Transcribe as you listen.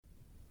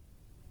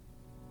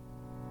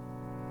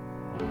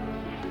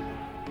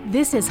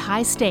This is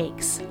High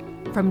Stakes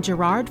from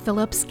Gerard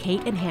Phillips,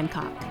 Cate and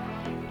Hancock.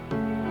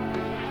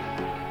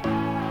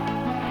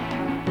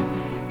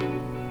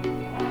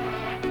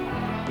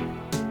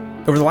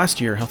 Over the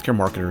last year, healthcare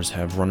marketers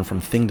have run from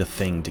thing to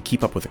thing to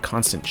keep up with the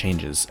constant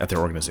changes at their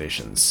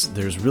organizations.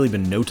 There's really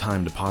been no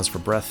time to pause for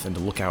breath and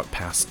to look out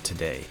past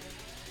today.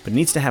 But it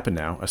needs to happen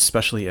now,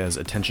 especially as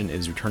attention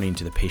is returning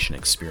to the patient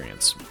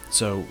experience.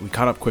 So we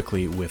caught up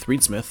quickly with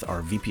Reed Smith,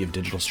 our VP of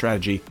Digital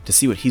Strategy, to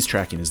see what he's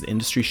tracking as the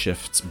industry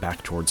shifts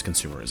back towards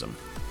consumerism.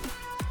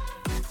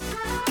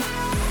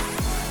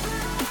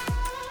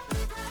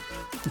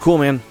 Cool,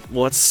 man.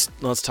 Well,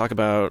 let's talk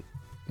about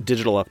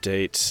digital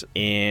update,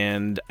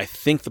 and I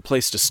think the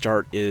place to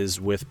start is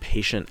with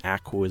patient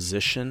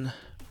acquisition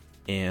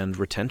and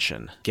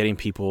retention, getting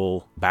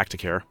people back to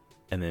care,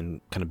 and then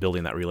kind of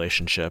building that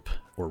relationship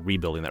or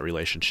rebuilding that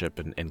relationship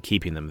and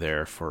keeping them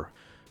there for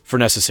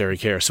necessary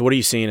care. So what are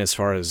you seeing as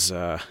far as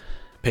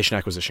patient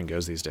acquisition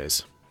goes these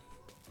days?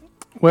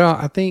 Well,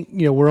 I think,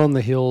 we're on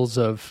the heels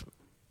of,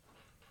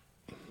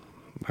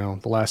 the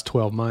last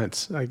 12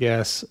 months, I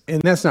guess,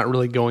 and that's not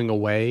really going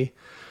away,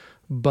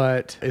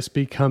 but it's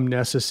become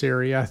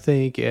necessary, I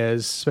think,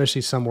 as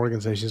especially some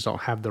organizations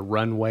don't have the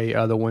runway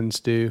other ones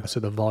do. So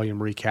the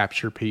volume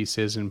recapture piece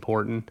is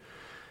important.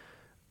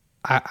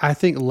 I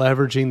think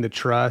leveraging the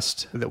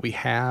trust that we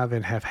have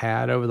and have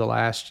had over the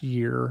last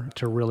year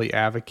to really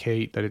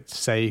advocate that it's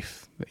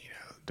safe,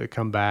 to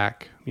come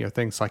back,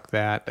 things like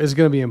that is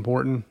going to be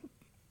important.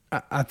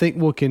 I think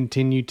we'll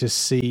continue to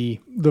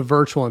see the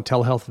virtual and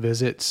telehealth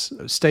visits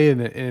stay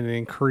in an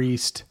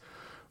increased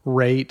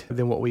rate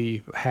than what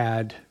we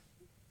had,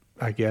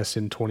 I guess,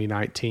 in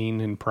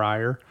 2019 and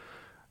prior,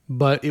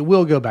 but it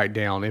will go back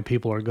down and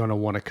people are going to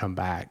want to come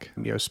back,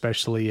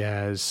 especially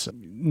as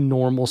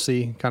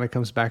normalcy kind of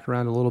comes back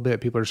around a little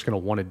bit. People are just going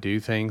to want to do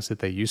things that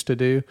they used to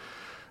do.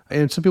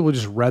 And some people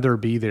just rather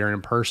be there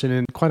in person.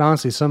 And quite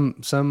honestly,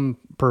 some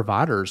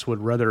providers would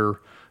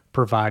rather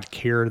provide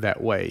care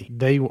that way.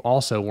 They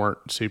also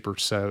weren't super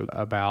so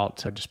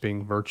about just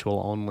being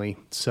virtual only.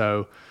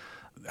 So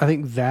I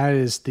think that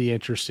is the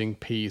interesting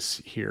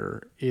piece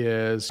here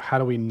is how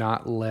do we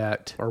not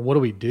let, or what do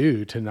we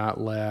do to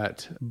not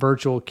let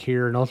virtual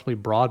care and ultimately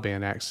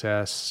broadband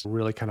access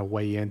really kind of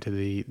weigh into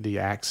the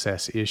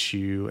access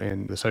issue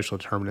and the social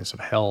determinants of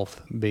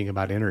health being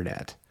about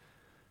internet?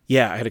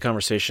 Yeah, I had a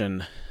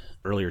conversation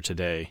earlier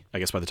today. I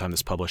guess by the time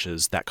this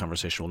publishes, that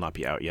conversation will not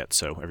be out yet,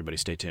 so everybody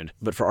stay tuned.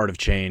 But for Art of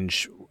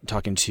Change,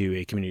 talking to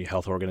a community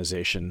health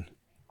organization,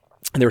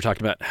 and they were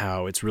talking about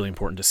how it's really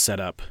important to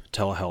set up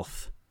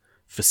telehealth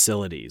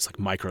facilities like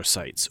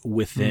microsites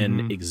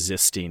within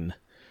existing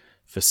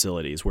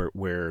facilities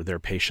where their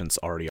patients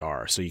already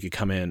are. So you could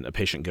come in, a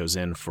patient goes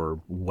in for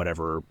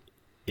whatever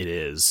it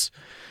is,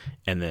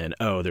 and then,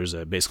 there's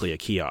basically a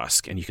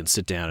kiosk and you can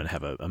sit down and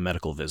have a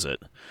medical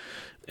visit.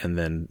 And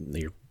then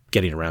you're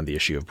getting around the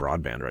issue of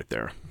broadband right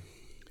there.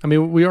 I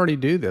mean, we already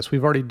do this.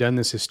 We've already done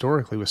this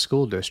historically with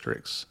school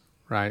districts,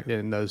 right?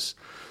 And those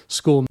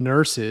school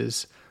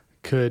nurses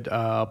could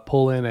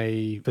pull in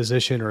a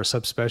physician or a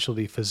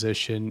subspecialty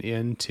physician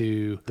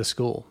into the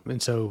school.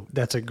 And so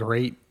that's a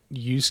great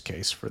use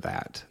case for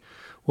that.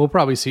 We'll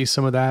probably see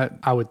some of that,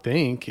 I would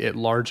think, at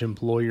large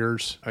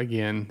employers.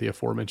 Again, the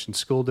aforementioned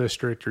school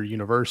district or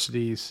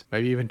universities,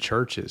 maybe even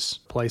churches,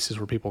 places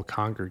where people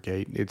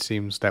congregate. It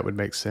seems that would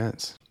make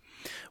sense.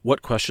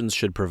 What questions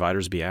should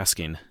providers be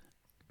asking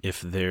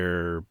if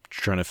they're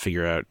trying to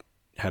figure out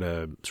how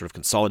to sort of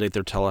consolidate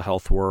their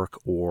telehealth work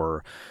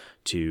or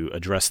to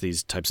address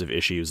these types of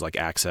issues like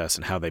access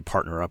and how they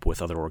partner up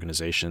with other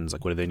organizations?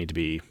 Like, what do they need to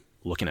be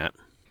looking at?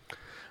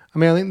 I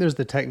mean, I think there's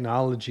the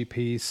technology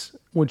piece,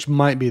 which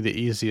might be the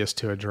easiest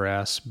to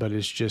address, but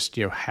it's just,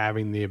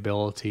 having the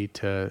ability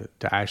to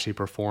actually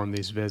perform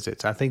these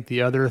visits. I think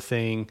the other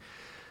thing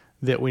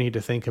that we need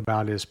to think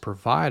about is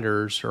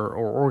providers or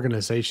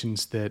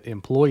organizations that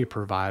employ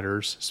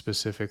providers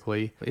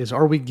specifically is,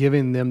 are we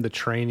giving them the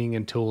training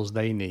and tools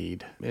they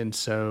need? And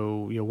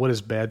so, what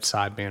does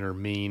bedside manner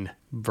mean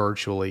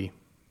virtually?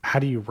 How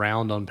do you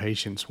round on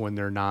patients when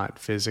they're not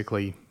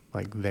physically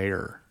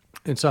there?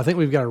 And so I think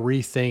we've got to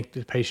rethink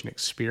the patient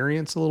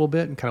experience a little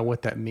bit and kind of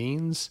what that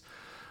means.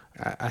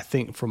 I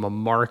think from a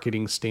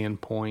marketing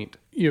standpoint,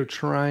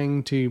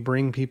 trying to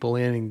bring people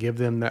in and give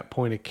them that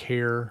point of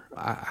care.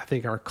 I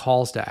think our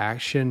calls to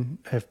action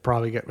have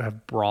probably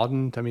have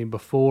broadened. I mean,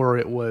 before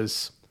it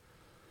was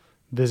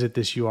visit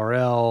this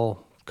URL,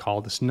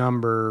 call this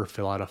number,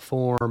 fill out a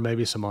form,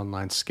 maybe some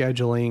online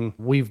scheduling.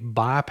 We've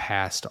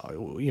bypassed,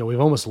 we've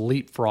almost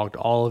leapfrogged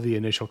all of the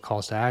initial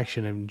calls to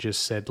action and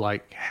just said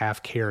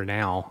have care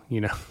now,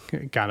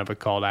 kind of a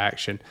call to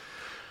action.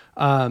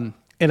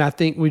 And I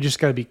think we just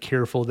got to be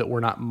careful that we're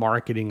not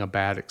marketing a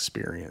bad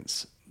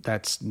experience.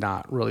 That's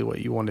not really what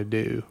you want to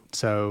do.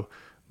 So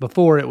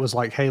before it was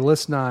hey,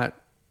 let's not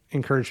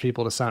encourage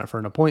people to sign up for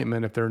an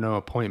appointment if there are no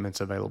appointments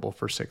available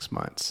for 6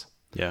 months.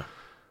 Yeah.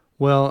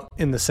 Well,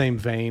 in the same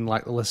vein,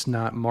 let's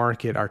not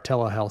market our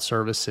telehealth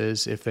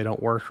services if they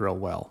don't work real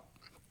well.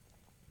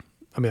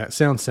 I mean, that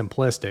sounds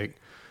simplistic,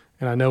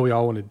 and I know we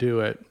all want to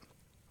do it,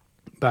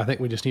 But I think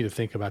we just need to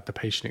think about the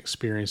patient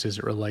experience as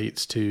it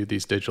relates to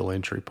these digital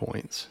entry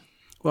points.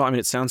 Well, I mean,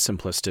 it sounds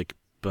simplistic,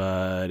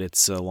 but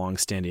it's a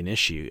long-standing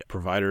issue.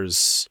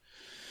 Providers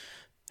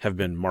have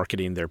been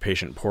marketing their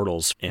patient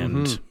portals,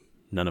 and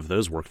none of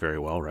those work very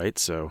well, right?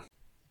 So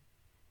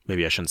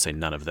maybe I shouldn't say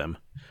none of them.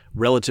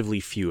 Relatively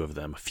few of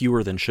them,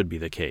 fewer than should be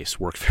the case,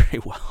 work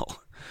very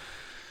well.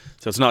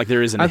 So it's not like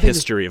there isn't a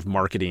history of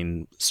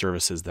marketing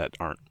services that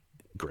aren't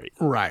great.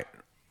 Right.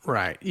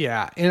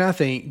 Yeah. And I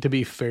think, to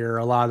be fair,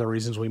 a lot of the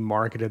reasons we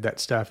marketed that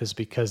stuff is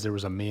because there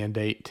was a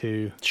mandate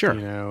to, Sure.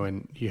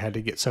 And you had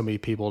to get so many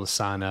people to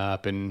sign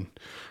up and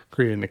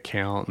create an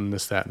account and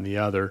this, that, and the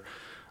other.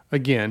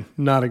 Again,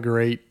 not a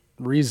great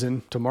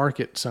reason to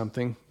market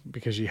something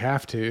because you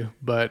have to,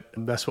 but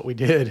that's what we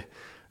did.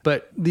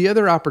 But the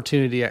other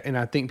opportunity, and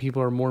I think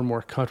people are more and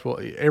more comfortable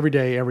every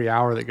day, every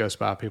hour that goes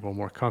by, people are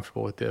more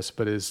comfortable with this,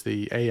 but is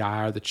the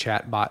AI or the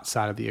chatbot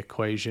side of the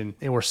equation.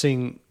 And we're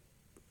seeing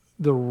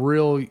the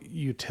real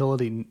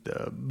utility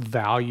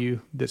value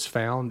that's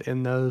found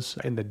in those,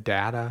 and the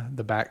data,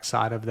 the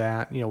backside of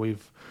that.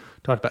 We've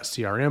talked about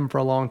CRM for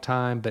a long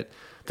time, but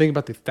think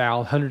about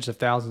the hundreds of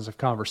thousands of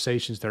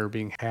conversations that are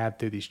being had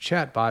through these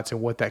chatbots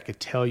and what that could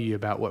tell you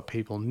about what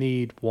people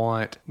need,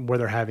 want, where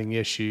they're having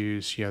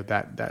issues,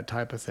 that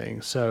type of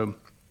thing. So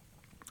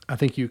I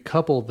think you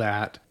couple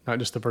that, not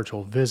just the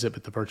virtual visit,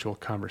 but the virtual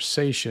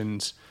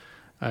conversations,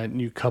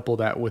 and you couple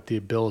that with the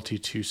ability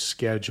to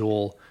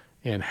schedule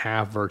and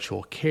have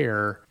virtual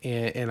care,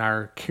 and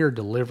our care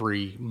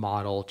delivery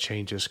model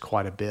changes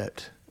quite a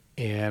bit.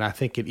 And I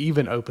think it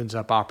even opens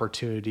up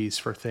opportunities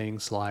for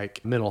things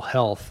like mental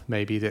health,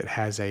 maybe, that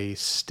has a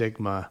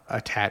stigma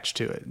attached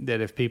to it.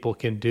 That if people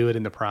can do it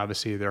in the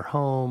privacy of their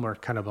home or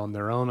kind of on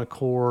their own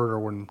accord, or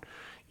when,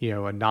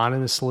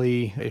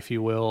 anonymously, if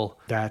you will,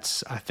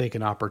 that's, I think,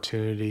 an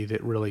opportunity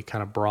that really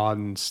kind of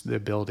broadens the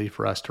ability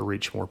for us to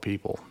reach more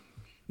people.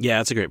 Yeah,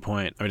 that's a great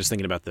point. I was just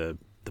thinking about the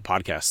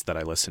podcasts that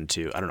I listen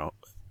to. I don't know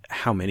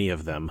how many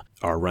of them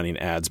are running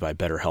ads by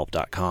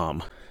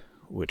BetterHelp.com,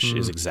 which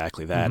is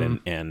exactly that.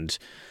 And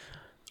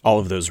all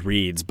of those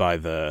reads by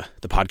the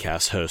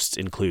podcast hosts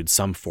include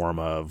some form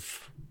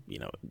of,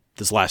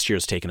 this last year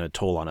has taken a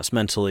toll on us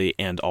mentally,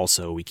 and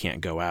also we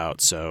can't go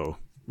out, so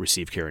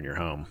receive care in your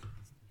home.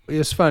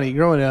 It's funny,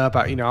 growing up,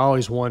 I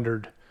always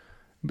wondered,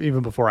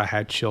 even before I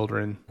had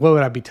children, what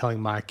would I be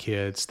telling my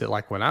kids that,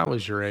 like, when I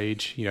was your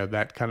age,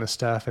 that kind of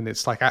stuff. And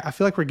it's like, I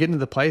feel like we're getting to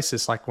the place,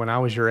 it's like when I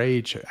was your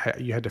age,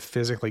 you had to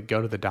physically go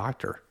to the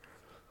doctor.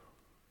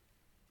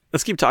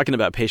 Let's keep talking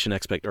about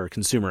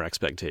consumer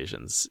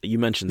expectations. You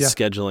mentioned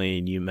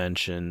scheduling, you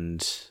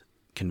mentioned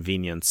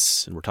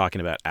convenience, and we're talking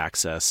about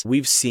access.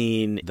 We've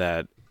seen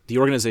that the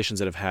organizations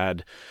that have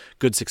had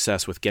good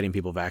success with getting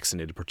people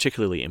vaccinated,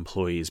 particularly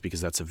employees,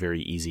 because that's a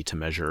very easy to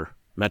measure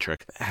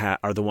metric,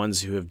 are the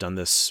ones who have done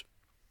this,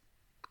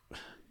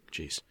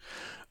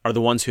 are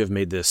the ones who have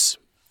made this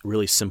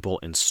really simple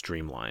and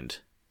streamlined,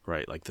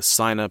 right? Like the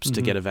signups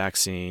to get a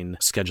vaccine,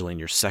 scheduling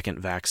your second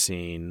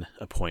vaccine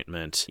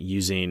appointment,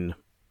 using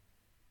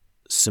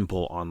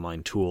simple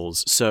online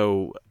tools.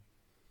 So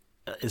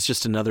it's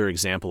just another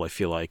example, I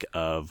feel like,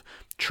 of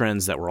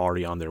trends that were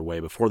already on their way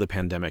before the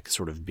pandemic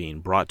sort of being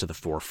brought to the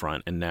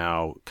forefront, and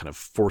now kind of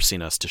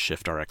forcing us to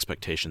shift our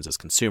expectations as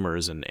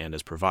consumers and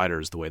as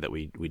providers, the way that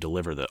we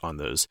deliver on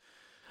those.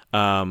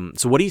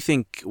 So what do you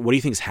think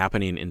is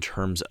happening in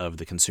terms of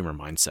the consumer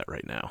mindset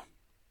right now?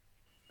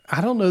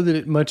 I don't know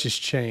that much has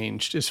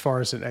changed as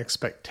far as an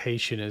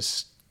expectation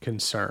is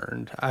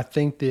concerned. I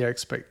think the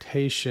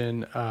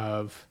expectation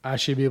of I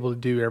should be able to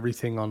do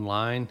everything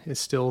online is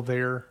still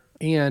there.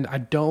 And I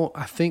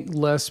think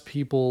less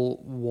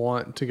people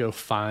want to go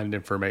find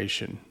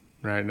information,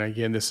 right? And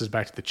again, this is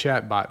back to the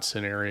chatbot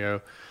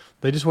scenario.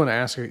 They just want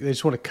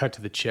to cut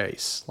to the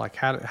chase. Like,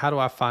 how do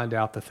I find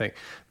out the thing?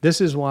 This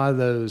is why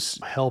those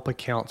help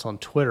accounts on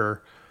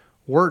Twitter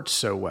worked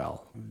so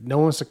well. No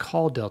one wants to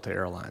call Delta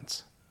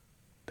Airlines.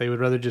 They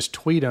would rather just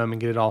tweet them and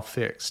get it all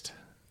fixed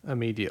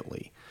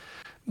immediately.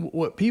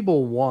 What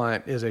people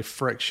want is a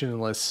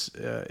frictionless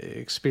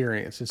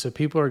experience. And so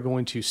people are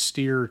going to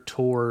steer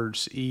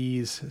towards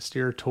ease,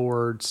 steer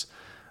towards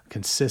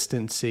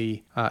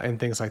consistency, and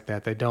things like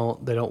that. They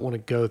don't want to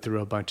go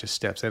through a bunch of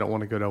steps. They don't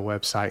want to go to a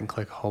website and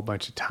click a whole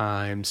bunch of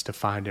times to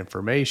find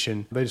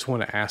information. They just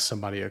want to ask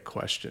somebody a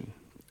question.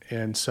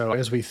 And so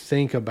as we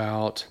think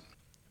about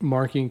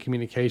marketing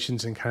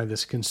communications and kind of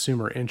this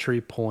consumer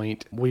entry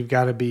point, we've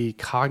got to be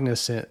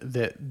cognizant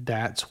that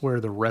that's where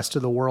the rest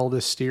of the world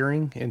is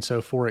steering. And so,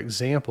 for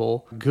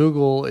example,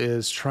 Google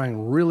is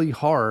trying really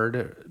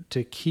hard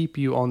to keep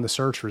you on the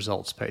search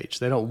results page.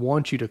 They don't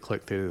want you to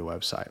click through the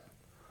website.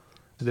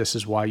 This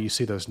is why you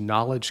see those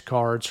knowledge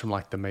cards from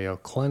like the Mayo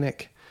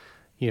Clinic.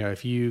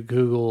 If you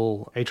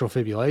Google atrial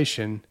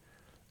fibrillation,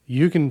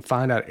 you can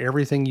find out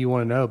everything you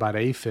want to know about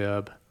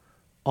AFib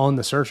on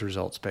the search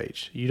results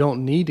page. You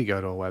don't need to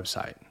go to a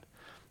website.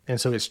 And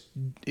so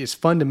it's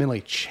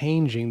fundamentally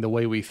changing the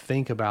way we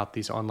think about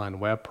these online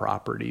web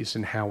properties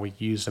and how we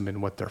use them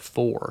and what they're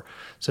for.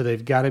 So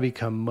they've got to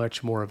become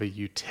much more of a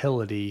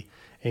utility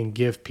and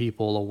give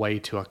people a way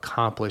to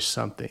accomplish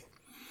something.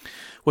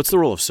 What's the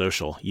role of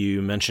social?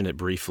 You mentioned it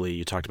briefly.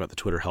 You talked about the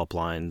Twitter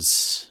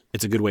helplines.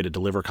 It's a good way to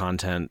deliver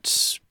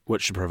content. What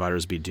should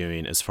providers be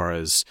doing as far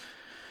as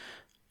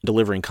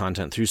delivering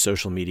content through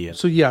social media?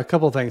 So yeah, a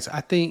couple of things.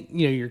 I think,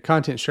 your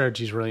content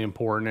strategy is really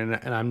important,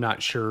 and I'm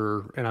not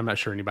sure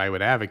anybody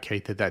would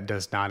advocate that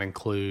does not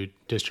include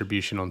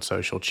distribution on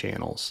social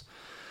channels.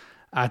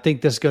 I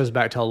think this goes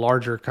back to a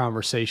larger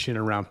conversation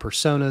around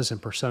personas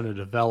and persona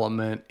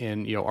development,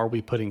 and are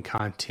we putting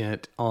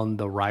content on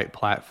the right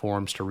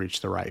platforms to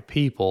reach the right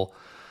people?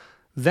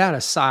 That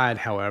aside,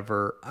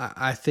 however,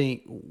 I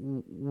think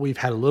we've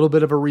had a little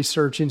bit of a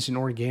resurgence in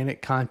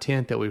organic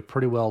content that we've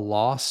pretty well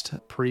lost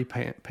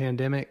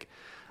pre-pandemic.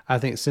 I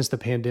think since the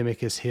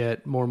pandemic has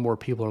hit, more and more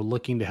people are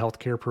looking to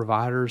healthcare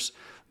providers.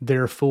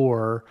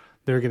 Therefore,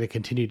 they're going to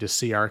continue to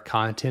see our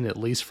content at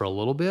least for a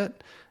little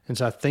bit. And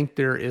so I think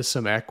there is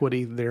some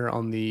equity there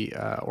on the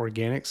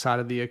organic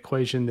side of the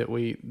equation that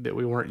we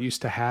weren't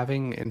used to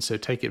having. And so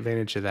take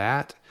advantage of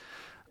that.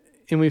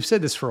 And we've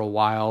said this for a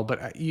while,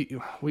 but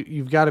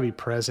you've got to be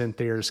present.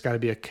 There's got to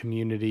be a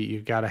community.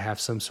 You've got to have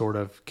some sort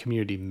of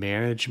community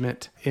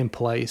management in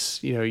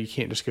place. You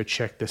can't just go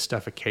check this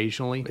stuff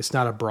occasionally. It's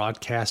not a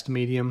broadcast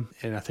medium,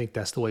 and I think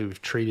that's the way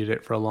we've treated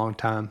it for a long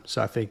time.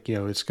 So I think,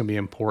 it's going to be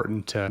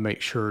important to make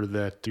sure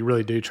that you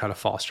really do try to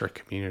foster a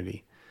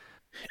community.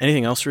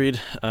 Anything else, Reed?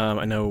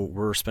 I know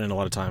we're spending a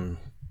lot of time,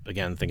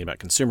 again, thinking about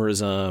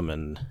consumerism,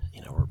 and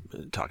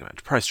we're talking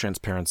about price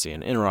transparency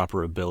and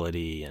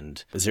interoperability.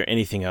 And is there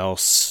anything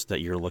else that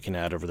you're looking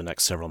at over the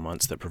next several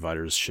months that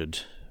providers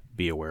should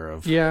be aware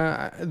of?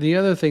 Yeah, the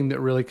other thing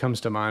that really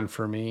comes to mind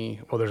for me,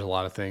 well, there's a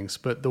lot of things,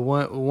 but the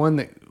one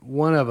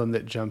of them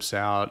that jumps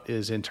out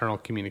is internal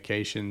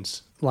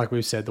communications. Like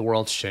we've said, the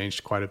world's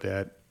changed quite a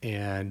bit,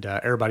 and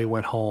everybody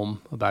went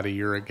home about a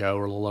year ago,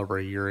 or a little over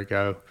a year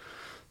ago.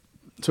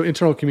 So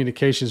internal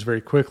communications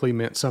very quickly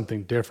meant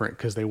something different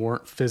because they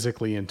weren't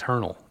physically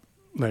internal.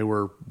 They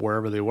were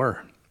wherever they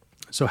were.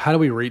 So how do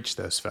we reach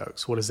those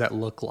folks? What does that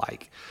look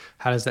like?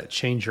 How does that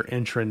change your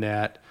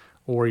intranet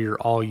or your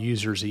all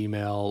users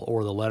email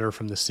or the letter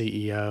from the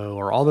CEO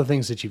or all the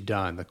things that you've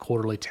done, the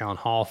quarterly town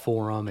hall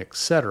forum, et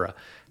cetera?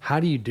 How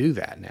do you do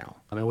that now?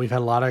 I mean, we've had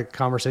a lot of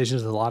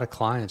conversations with a lot of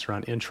clients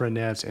around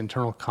intranets,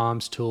 internal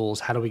comms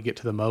tools. How do we get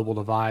to the mobile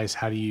device?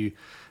 How do you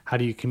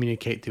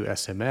communicate through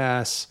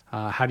SMS?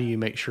 How do you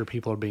make sure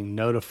people are being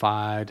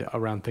notified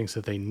around things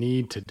that they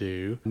need to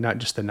do, not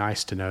just the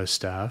nice to know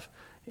stuff?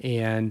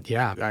 And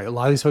yeah, a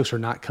lot of these folks are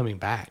not coming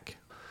back.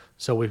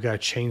 So we've got to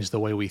change the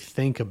way we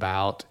think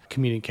about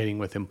communicating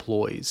with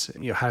employees.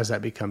 How does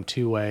that become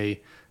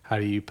two-way? How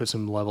do you put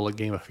some level of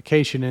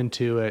gamification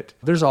into it?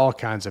 There's all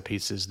kinds of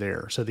pieces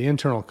there. So the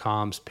internal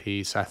comms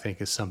piece, I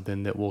think, is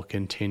something that we'll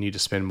continue to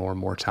spend more and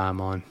more time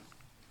on.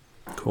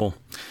 Cool.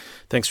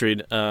 Thanks,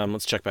 Reed.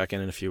 Let's check back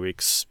in a few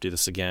weeks, do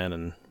this again,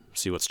 and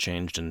see what's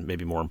changed, and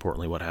maybe more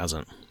importantly, what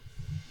hasn't.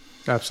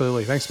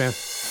 Absolutely. Thanks, man.